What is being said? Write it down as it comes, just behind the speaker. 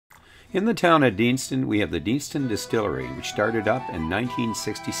In the town of Deanston, we have the Deanston Distillery, which started up in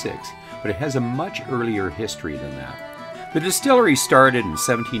 1966, but it has a much earlier history than that. The distillery started in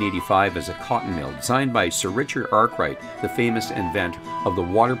 1785 as a cotton mill designed by Sir Richard Arkwright, the famous inventor of the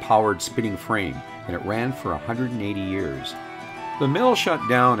water-powered spinning frame, and it ran for 180 years. The mill shut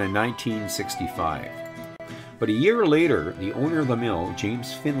down in 1965. But a year later, the owner of the mill,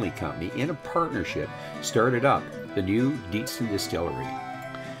 James Finley Company, in a partnership, started up the new Deanston Distillery.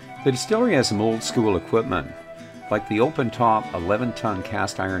 The distillery has some old school equipment, like the open top 11-ton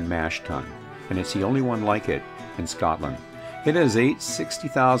cast iron mash tun, and it's the only one like it in Scotland. It has 8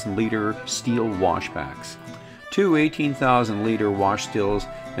 60,000 litre steel washbacks, 2 18,000 litre wash stills,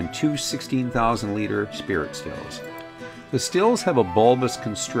 and 2 16,000 litre spirit stills. The stills have a bulbous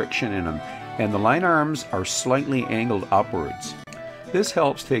constriction in them, and the line arms are slightly angled upwards. This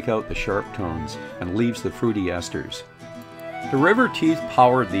helps take out the sharp tones and leaves the fruity esters. The river teeth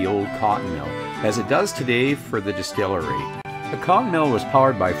powered the old cotton mill, as it does today for the distillery. The cotton mill was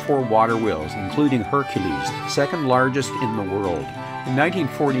powered by 4 water wheels, including Hercules, second largest in the world. In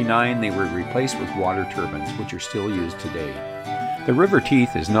 1949, they were replaced with water turbines, which are still used today. The river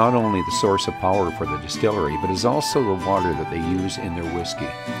teeth is not only the source of power for the distillery, but is also the water that they use in their whiskey.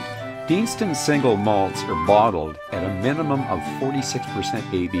 Deanston single malts are bottled at a minimum of 46%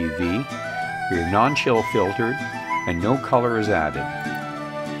 ABV. They're non-chill filtered, and no color is added.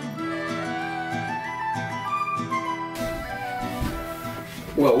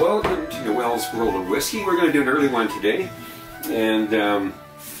 Well, welcome to Noel's World of Whiskey. We're going to do an early one today, and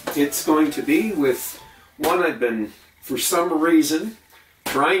it's going to be with one I've been, for some reason,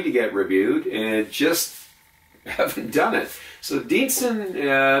 trying to get reviewed and just haven't done it. So Deanston,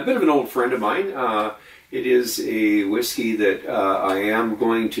 a bit of an old friend of mine. It is a whiskey that I am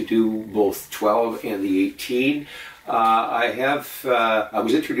going to do both 12 and the 18. I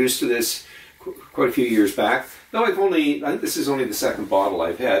was introduced to this quite a few years back. Though I think this is only the second bottle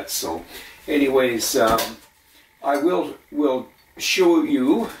I've had. So, anyways, I will show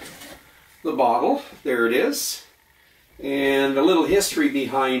you the bottle. There it is, and a little history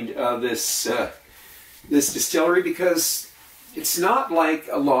behind this distillery, because it's not like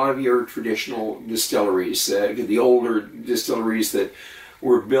a lot of your traditional distilleries, the older distilleries that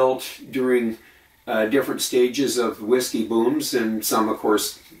were built during different stages of whiskey booms, and some, of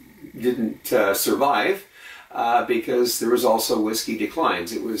course, didn't survive because there was also whiskey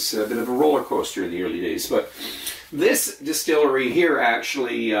declines. It was a bit of a roller coaster in the early days. But this distillery here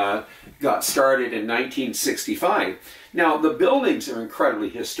actually got started in 1965. Now, the buildings are incredibly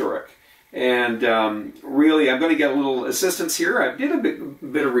historic. And really, I'm going to get a little assistance here. I did a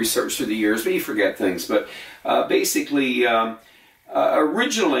bit of research through the years, but you forget things. But basically,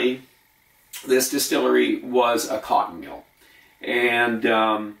 originally, this distillery was a cotton mill. And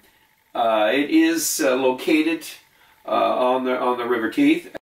it is located on the River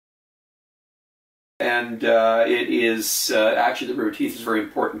Teith. And it is, actually, the River Teith is a very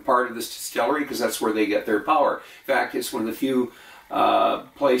important part of this distillery because that's where they get their power. In fact, it's one of the few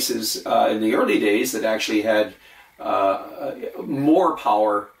places in the early days that actually had more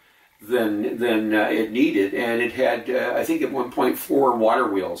power than it needed, and it had I think at one point 4 water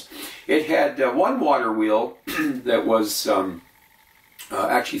wheels. It had one water wheel that was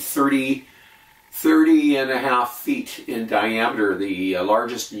actually 30 and a half feet in diameter, the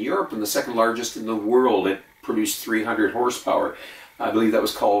largest in Europe and the second largest in the world. It produced 300 horsepower. I believe that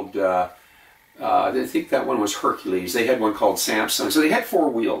was called I think that one was Hercules. They had one called Samsung. So they had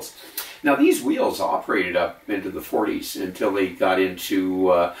 4 wheels. Now these wheels operated up into the 40s until they got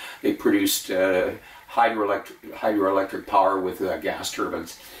into, they produced hydroelectric power with gas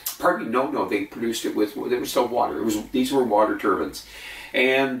turbines. Pardon me, no, they produced it with, it was still water. These were water turbines.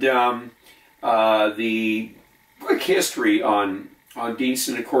 And the quick history on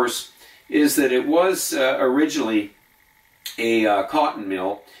Deanston, of course, is that it was originally a cotton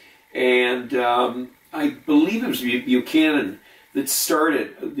mill. And I believe it was Buchanan that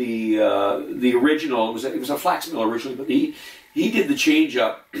started the original. It was a flax mill originally, but he did the change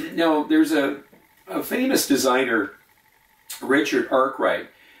up. Now there's a famous designer, Richard Arkwright,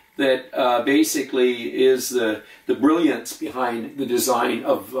 that basically is the brilliance behind the design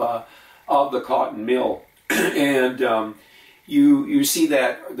of the cotton mill, and you see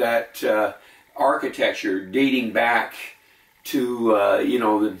that architecture dating back to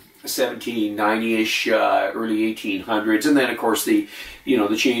the 1790-ish, early 1800s, and then of course the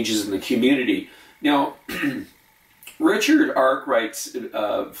changes in the community. Now, Richard Arkwright's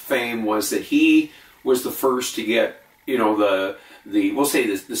fame was that he was the first to get we'll say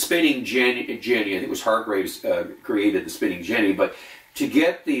the spinning jenny. I think it was Hargraves created the spinning jenny, but to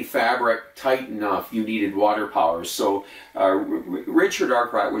get the fabric tight enough, you needed water power. So Richard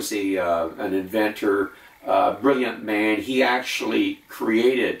Arkwright was an inventor, brilliant man. He actually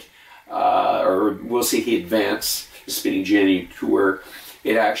created, or we'll say he advanced the spinning jenny to where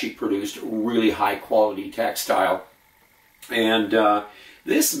it actually produced really high quality textile. And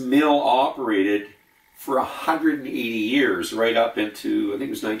this mill operated for 180 years, right up into, I think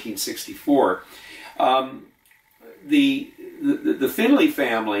it was 1964. The Finley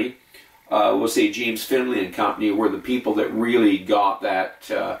family, we'll say James Finley and Company, were the people that really got that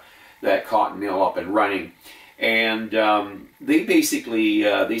cotton mill up and running. And they basically,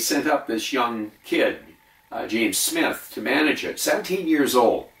 they sent up this young kid, James Smith, to manage it, 17 years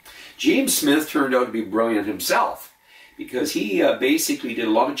old. James Smith turned out to be brilliant himself, because he basically did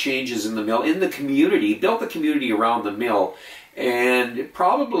a lot of changes in the mill, in the community, built the community around the mill, and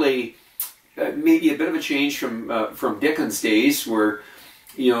probably maybe a bit of a change from Dickens' days, where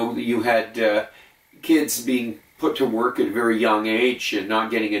you had kids being put to work at a very young age and not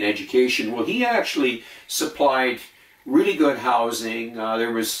getting an education. Well, he actually supplied really good housing.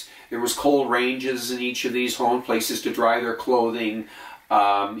 There was coal ranges in each of these homes, places to dry their clothing.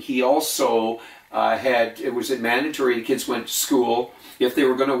 He also it was mandatory the kids went to school. If they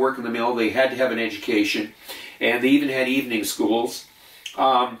were going to work in the mill, they had to have an education, and they even had evening schools.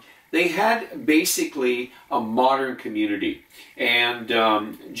 They had basically a modern community, and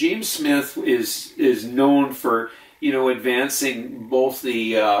James Smith is known for advancing both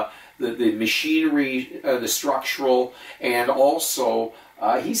the machinery, the structural, and also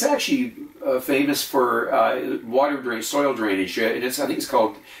he's actually famous for soil drainage, and I think it's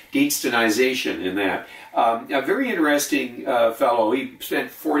called Deanstonization in that. A very interesting fellow. He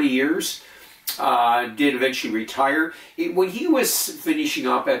spent 40 years. Did eventually retire. When he was finishing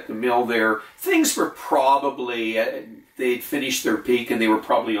up at the mill there, things were probably, they'd finished their peak and they were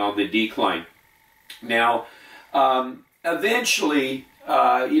probably on the decline. Now, eventually,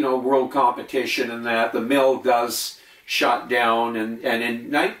 world competition and that, the mill does shut down, and in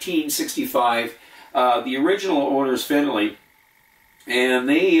 1965, the original owners, Finley, and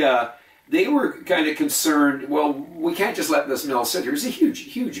they were kind of concerned, well, we can't just let this mill sit here. It's a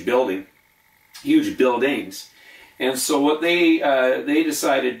huge building. Huge buildings, and so what they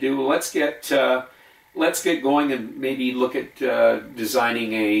decided to do, let's get going and maybe look at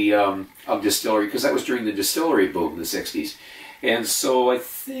designing a distillery, because that was during the distillery boom in the 60s. And so I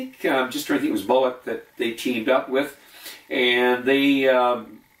think just trying to think, it was Bullock that they teamed up with, and they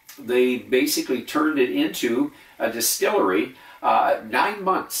basically turned it into a distillery. 9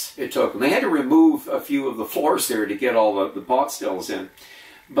 months it took, and they had to remove a few of the floors there to get all the pot stills in.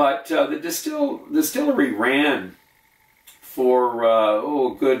 But the distillery ran for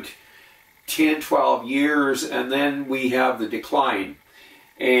a good 10, 12 years, and then we have the decline.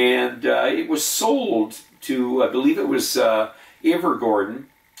 And it was sold to, I believe it was Invergordon,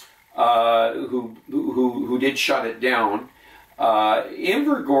 who did shut it down.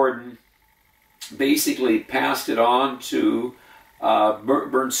 Invergordon basically passed it on to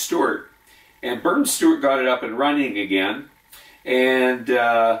Burns Stewart, and Burns Stewart got it up and running again. And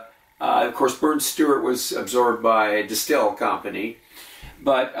of course, Burns Stewart was absorbed by a Distill company.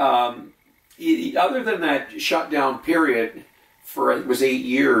 But other than that shutdown period, for it was 8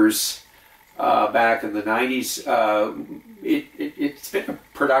 years back in the 90s, it's been a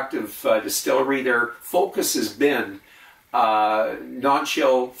productive distillery. Their focus has been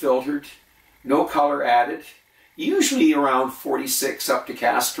non-chill filtered, no color added, usually around 46 up to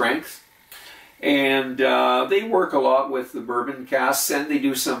cask strength. And they work a lot with the bourbon casks, and they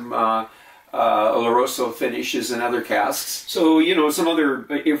do some Oloroso finishes and other casks. So, some other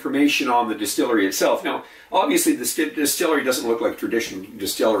information on the distillery itself. Now, obviously, the distillery doesn't look like traditional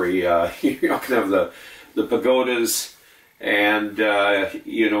distillery. You're not going to have the pagodas and,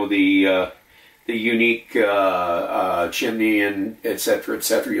 the unique chimney and et cetera,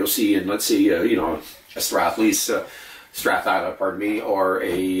 you'll see in, let's see, a Strathisla, pardon me, or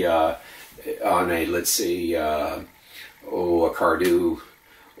let's say, a Cardew,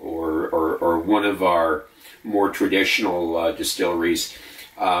 or one of our more traditional distilleries.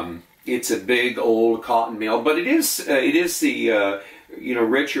 It's a big old cotton mill, but it is the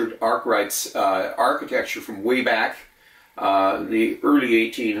Richard Arkwright's architecture from way back the early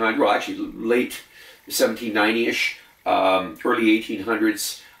 1800s, well, actually late 1790-ish, early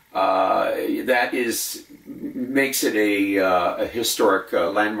 1800s. That makes it a historic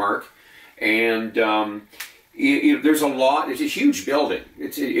landmark. And there's a lot. It's a huge building.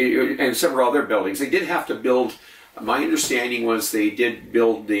 And several other buildings. They did have to build My understanding was they did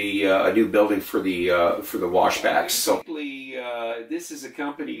build the a new building for the washbacks. So this is a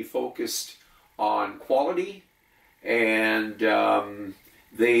company focused on quality, and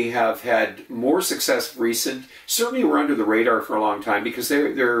they have had more success recent. Certainly were under the radar for a long time because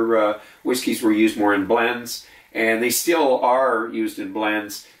their whiskeys were used more in blends, and they still are used in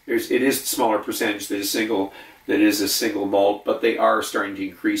blends. It is a smaller percentage that is a single malt, but they are starting to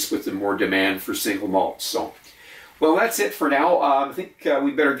increase with the more demand for single malts. So, well, that's it for now. I think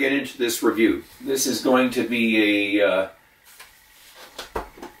we better get into this review. This is going to be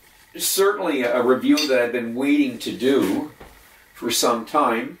certainly a review that I've been waiting to do for some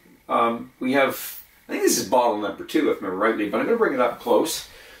time. We have, I think this is bottle number 2, if I remember rightly, but I'm going to bring it up close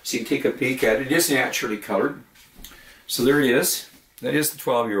so you can take a peek at it. It is naturally colored. So there it is. That is the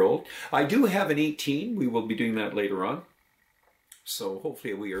 12-year-old. I do have an 18. We will be doing that later on. So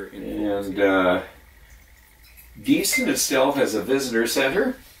hopefully we are in. And Deanston Twelve has a visitor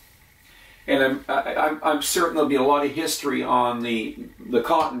center. And I'm certain there'll be a lot of history on the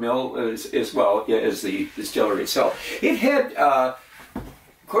cotton mill as well as the distillery itself. It had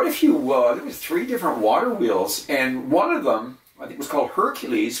quite a few, there was 3 different water wheels, and one of them, I think it was called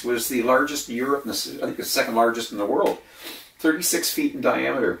Hercules, was the largest in Europe, and I think the second largest in the world, 36 feet in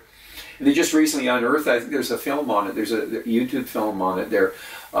diameter. And they just recently unearthed, I think there's a film on it, there's a YouTube film on it there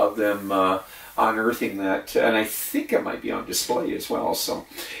of them unearthing that, and I think it might be on display as well. So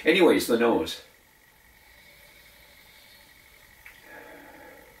anyways, the nose.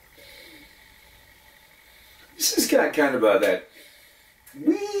 This has got kind of that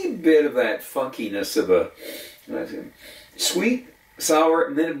wee bit of that funkiness of a sweet, sour,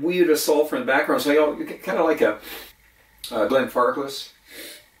 and then a wee bit of sulfur in the background. So kind of like a Glenfarclas,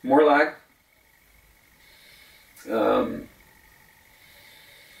 Morlack.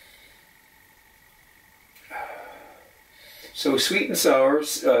 So sweet and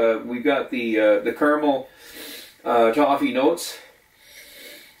sours. We've got the caramel toffee notes,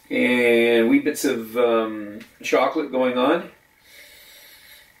 and wee bits of chocolate going on.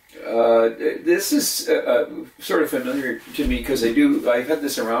 This is sort of familiar to me because I've had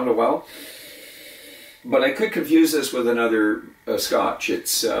this around a while, but I could confuse this with another Scotch.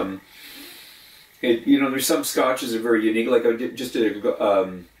 It's there's some Scotches that are very unique. Like I just did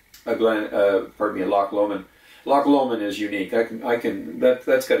a Loch Lomond. Loch Lomond is unique.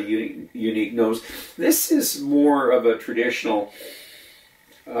 That's got a unique nose. This is more of a traditional.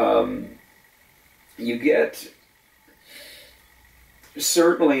 You get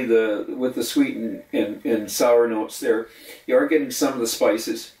certainly with the sweet and sour notes there. You are getting some of the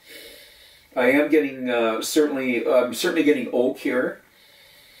spices. I am getting I'm certainly getting oak here,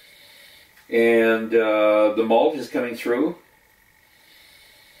 and the malt is coming through.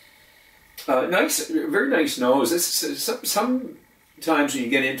 Nice, very nice nose. This is, sometimes when you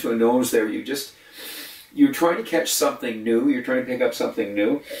get into a nose there, you're trying to catch something new. You're trying to pick up something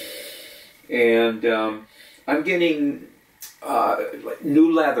new, and I'm getting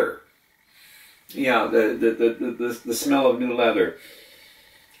new leather. Yeah, the smell of new leather,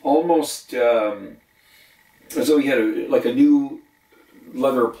 almost as though you had a new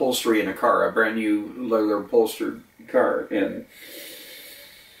leather upholstery in a car, a brand new leather upholstered car. And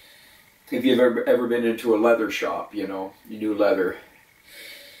if you've ever been into a leather shop, new leather.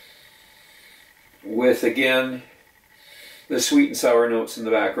 With, again, the sweet and sour notes in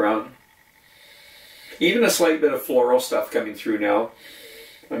the background. Even a slight bit of floral stuff coming through now.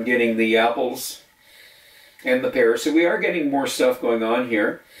 I'm getting the apples and the pears. So we are getting more stuff going on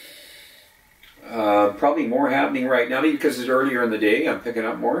here. Probably more happening right now because it's earlier in the day. I'm picking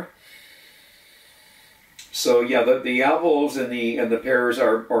up more. So yeah, the apples and the pears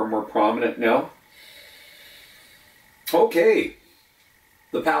are more prominent now. Okay,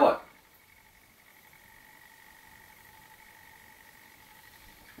 the palate.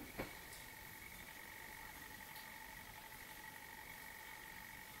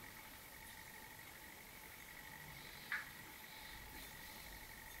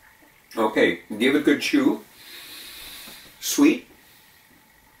 Okay, give it a good chew. Sweet,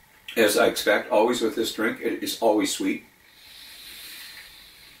 as I expect, always with this drink. It is always sweet.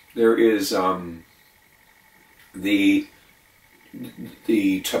 There is the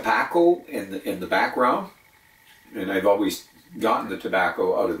tobacco in the background, and I've always gotten the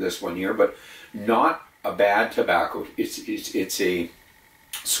tobacco out of this one here, but not a bad tobacco. It's a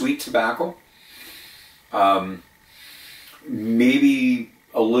sweet tobacco. Maybe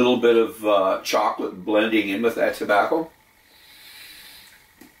a little bit of chocolate blending in with that tobacco.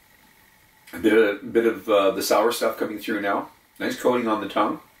 A bit of the sour stuff coming through now. Nice coating on the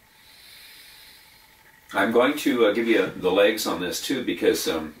tongue. I'm going to give you the legs on this too, because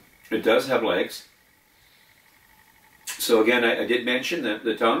it does have legs. So again, I did mention that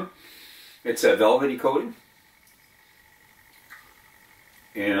the tongue, it's a velvety coating.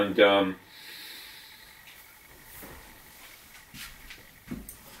 And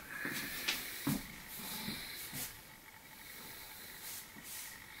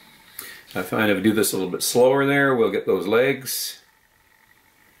I find if I do this a little bit slower there, we'll get those legs.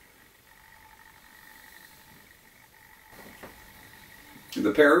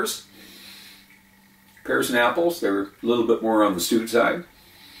 The pears and apples, they're a little bit more on the stewed side.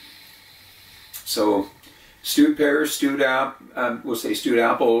 So stewed pears, stewed we'll say stewed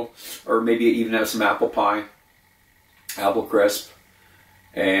apple, or maybe even have some apple pie, apple crisp,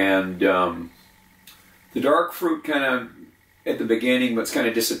 and the dark fruit kind of at the beginning, but it's kind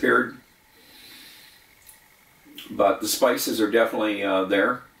of disappeared. But the spices are definitely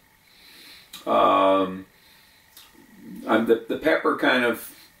there. The pepper kind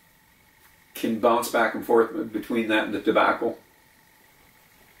of can bounce back and forth between that and the tobacco.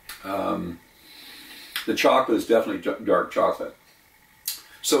 The chocolate is definitely dark chocolate.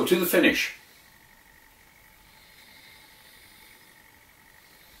 So to the finish.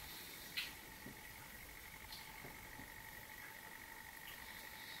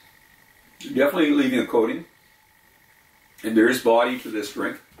 Definitely leaving a coating. And there is body to this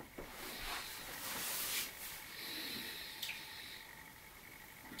drink.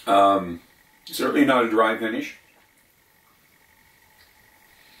 Certainly not a dry finish.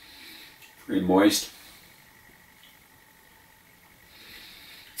 Pretty moist.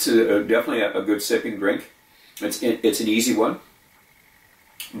 It's definitely a good sipping drink. It's an easy one,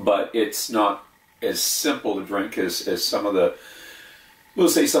 but it's not as simple to drink as some of the, we'll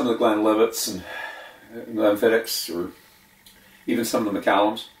say some of the Glenlivets and Glenfiddichs, or even some of the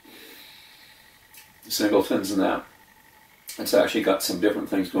Macallums, Singletons and that. It's actually got some different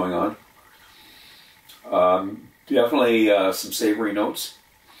things going on. Definitely some savory notes.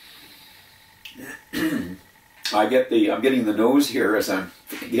 I'm getting the nose here as I'm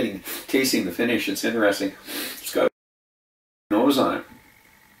tasting the finish. It's interesting. It's got a nose on it.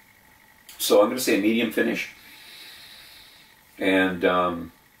 So I'm going to say a medium finish. And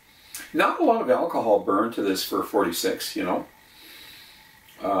not a lot of alcohol burn to this for 46, you know.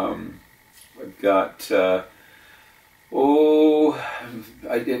 I've got the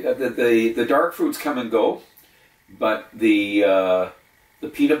dark fruits come and go, but the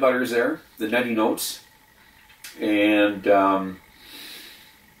peanut butter's there, the nutty notes, and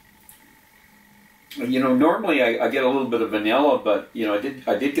you know, normally I get a little bit of vanilla, but you know,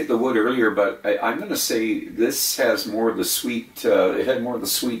 I did get the wood earlier, but I'm going to say this has more of the sweet. It had more of the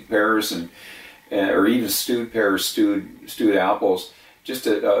sweet pears and or even stewed pears, stewed apples. Just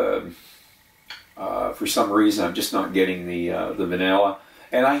for some reason, I'm just not getting the vanilla,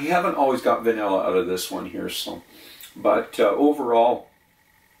 and I haven't always got vanilla out of this one here. So, but overall,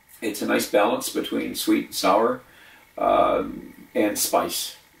 it's a nice balance between sweet and sour, and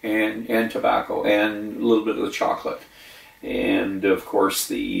spice, and tobacco, and a little bit of the chocolate, and of course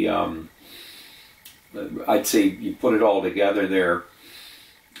the I'd say you put it all together there,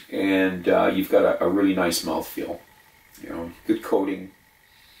 and you've got a really nice mouthfeel. You know, good coating.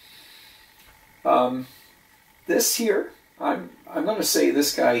 This here, I'm going to say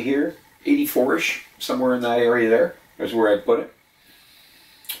this guy here, 84-ish, somewhere in that area there is where I'd put it.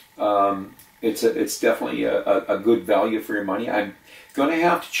 It's definitely a good value for your money. I'm going to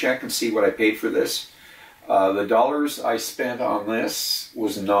have to check and see what I paid for this. The dollars I spent on this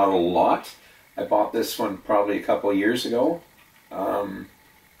was not a lot. I bought this one probably a couple of years ago. I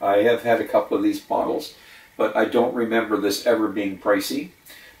have had a couple of these bottles, but I don't remember this ever being pricey.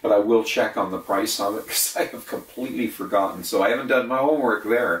 But I will check on the price on it because I have completely forgotten. So I haven't done my homework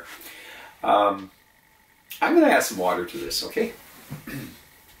there. I'm going to add some water to this, okay?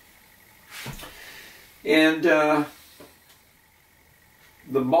 And the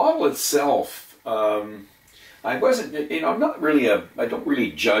bottle itself, I wasn't, you know, I'm not really I don't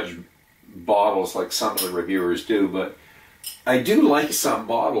really judge bottles like some of the reviewers do, but I do like some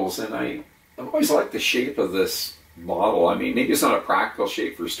bottles, and I've always liked the shape of this bottle. I mean, maybe it's not a practical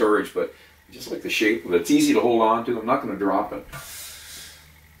shape for storage, but I just like the shape of it. It's easy to hold on to. I'm not going to drop it.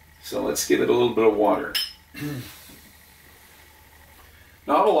 So let's give it a little bit of water.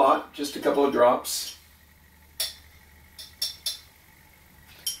 Not a lot, just a couple of drops.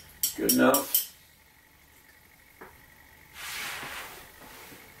 Good enough.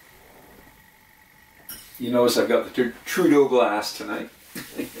 You notice I've got the Trudeau glass tonight.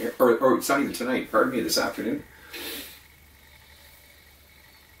 or it's not even tonight, pardon me, this afternoon.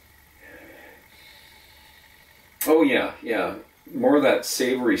 Oh yeah, yeah. More of that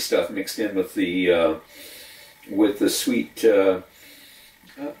savory stuff mixed in with the sweet,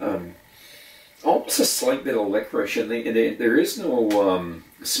 almost a slight bit of licorice, and there is no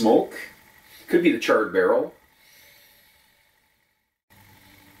smoke. Could be the charred barrel.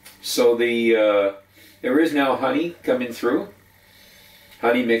 So there is now honey coming through.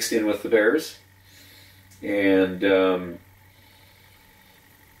 Honey mixed in with the pears, and the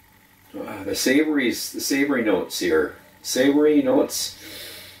savory notes here. Savory notes,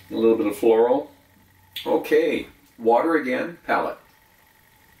 a little bit of floral. Okay, water again, palate.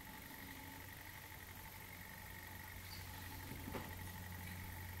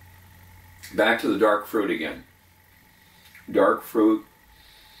 Back to the dark fruit again. Dark fruit.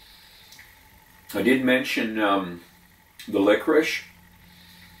 I did mention the licorice.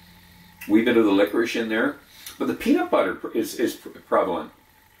 Wee bit of the licorice in there, but the peanut butter is prevalent.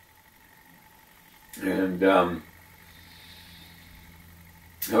 And I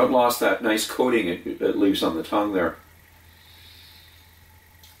haven't lost that nice coating it leaves on the tongue there.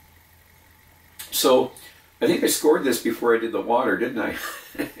 So I think I scored this before I did the water, didn't I?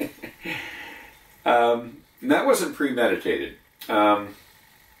 And that wasn't premeditated.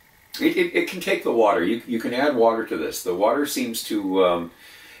 It can take the water. You can add water to this. The water seems to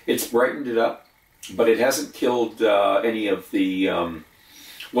it's brightened it up, but it hasn't killed any of the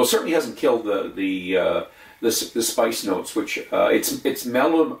well, it certainly hasn't killed the spice notes, which it's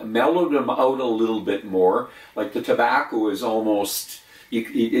mellowed them out a little bit more. Like the tobacco is almost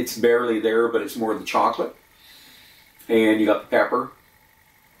it's barely there, but it's more the chocolate, and you got the pepper.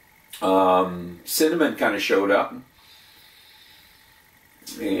 Cinnamon kind of showed up,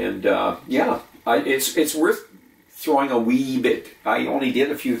 and yeah, it's worth throwing a wee bit. I only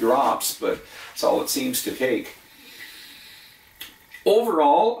did a few drops, but that's all it seems to take.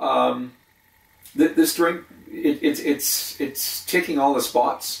 Overall, this drink it's ticking all the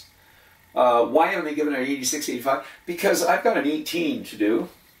spots. Why am I giving it an 86, 85? Because I've got an 18 to do,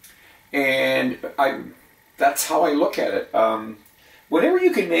 and that's how I look at it. Whenever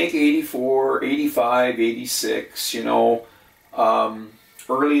you can make 84, 85, 86, you know,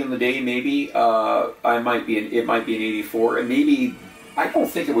 early in the day maybe it might be an 84, and maybe I don't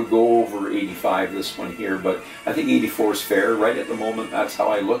think it would go over 85 this one here, but I think 84 is fair right at the moment. That's how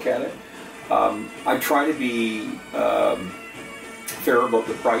I look at it. I try to be fair about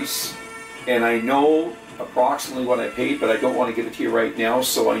the price, and I know approximately what I paid, but I don't want to give it to you right now,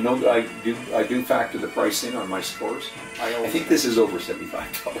 so I know that I do factor the price in on my scores. I think this is over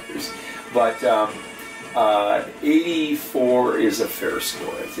 $75, but 84 is a fair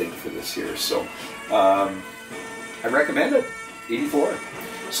score, I think, for this year. So I recommend it, 84.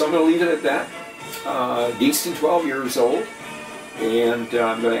 So I'm going to leave it at that. Deanston 12 years old, and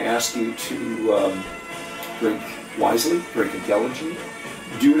I'm going to ask you to drink wisely, drink intelligently.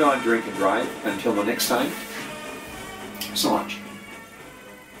 Do not drink and drive. Until the next time, so much.